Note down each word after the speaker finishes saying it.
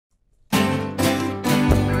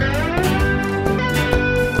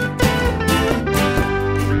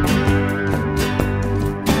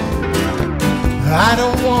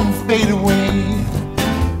won't fade away.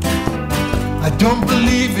 I don't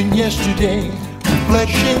believe in yesterday,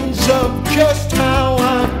 reflections of just how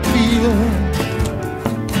I feel.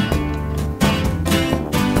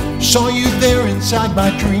 Saw you there inside my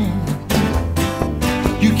dream.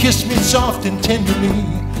 You kissed me soft and tenderly,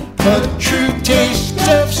 a true taste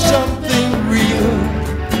of something real.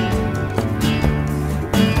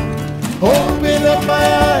 Open up my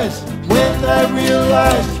eyes when I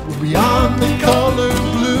realized we're beyond the color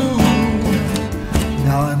blue.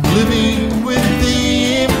 Now I'm living with the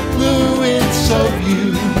influence of you.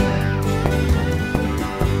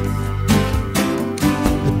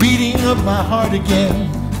 The beating of my heart again,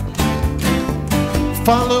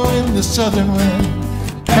 following the southern wind,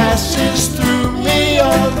 passes through me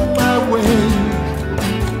on my way.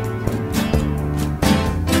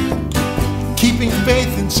 Keeping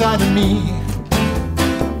faith inside of me.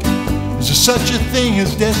 Is there such a thing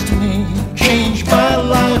as destiny? Change my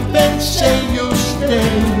life and say you'll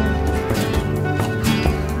stay.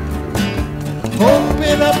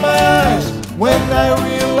 Open up my eyes when I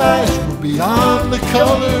realize we're beyond the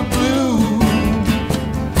color blue.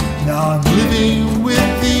 Now I'm living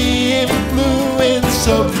with the influence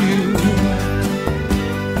of you.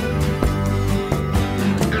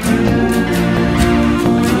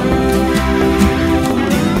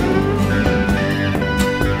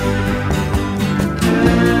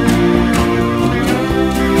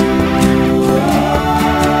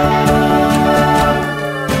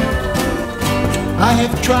 I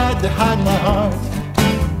have tried to hide my heart,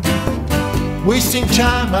 wasting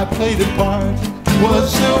time I played a part.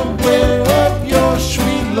 Was aware of your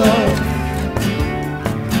sweet love.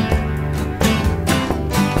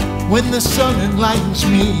 When the sun enlightens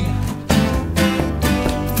me,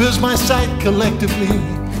 fills my sight collectively,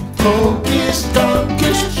 focused on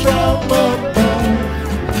gifts from above.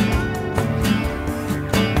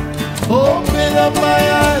 Open up my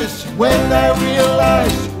eyes when I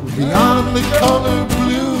realize we're beyond the color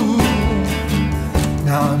blue.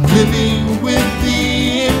 Now I'm living with the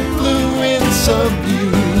influence of you.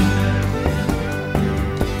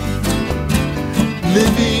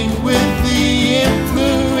 Living with the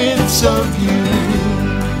influence of you.